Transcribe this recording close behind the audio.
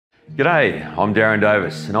G'day, I'm Darren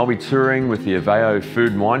Davis and I'll be touring with the Aveo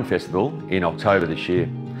Food and Wine Festival in October this year.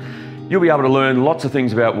 You'll be able to learn lots of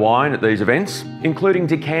things about wine at these events, including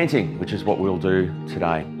decanting, which is what we'll do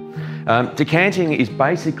today. Decanting is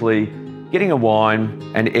basically getting a wine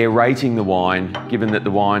and aerating the wine, given that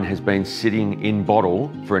the wine has been sitting in bottle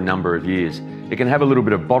for a number of years. It can have a little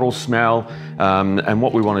bit of bottle smell, and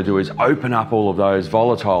what we want to do is open up all of those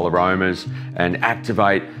volatile aromas and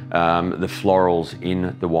activate the florals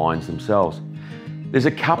in the wines themselves. There's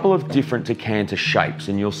a couple of different decanter shapes,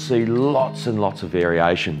 and you'll see lots and lots of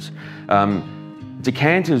variations.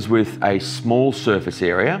 Decanters with a small surface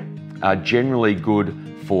area are generally good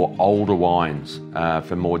for older wines,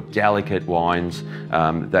 for more delicate wines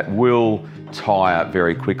that will tire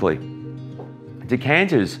very quickly.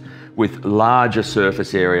 Decanters with larger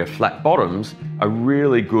surface area, flat bottoms, are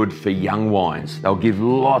really good for young wines. They'll give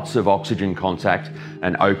lots of oxygen contact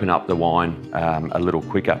and open up the wine a little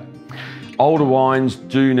quicker. Older wines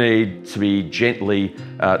do need to be gently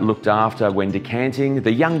looked after when decanting.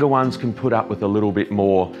 The younger ones can put up with a little bit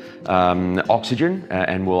more oxygen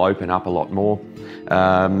and will open up a lot more.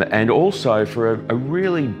 And also for a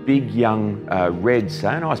really big young red,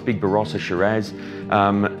 say a nice big Barossa Shiraz,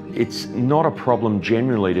 it's not a problem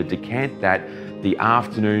generally to decant that the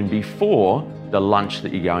afternoon before the lunch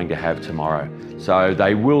that you're going to have tomorrow. So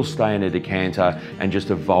they will stay in a decanter and just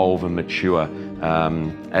evolve and mature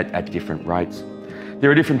at different rates.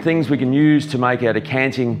 There are different things we can use to make our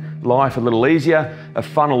decanting life a little easier. A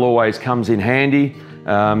funnel always comes in handy,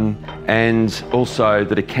 and also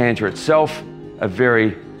the decanter itself, a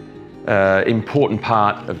very important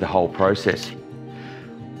part of the whole process.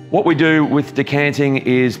 What we do with decanting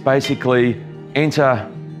is basically enter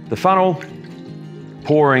the funnel,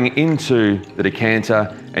 pouring into the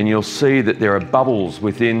decanter, and you'll see that there are bubbles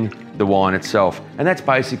within the wine itself. And that's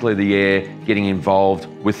basically the air getting involved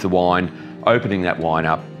with the wine, opening that wine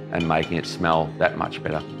up and making it smell that much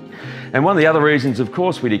better. And one of the other reasons, of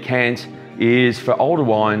course, we decant is for older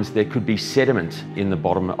wines, there could be sediment in the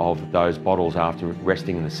bottom of those bottles after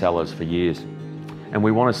resting in the cellars for years. And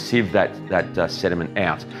we want to sieve that sediment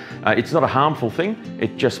out. It's not a harmful thing,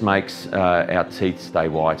 it just makes our teeth stay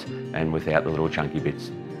white and without the little chunky bits,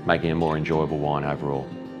 making a more enjoyable wine overall.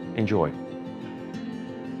 Enjoy.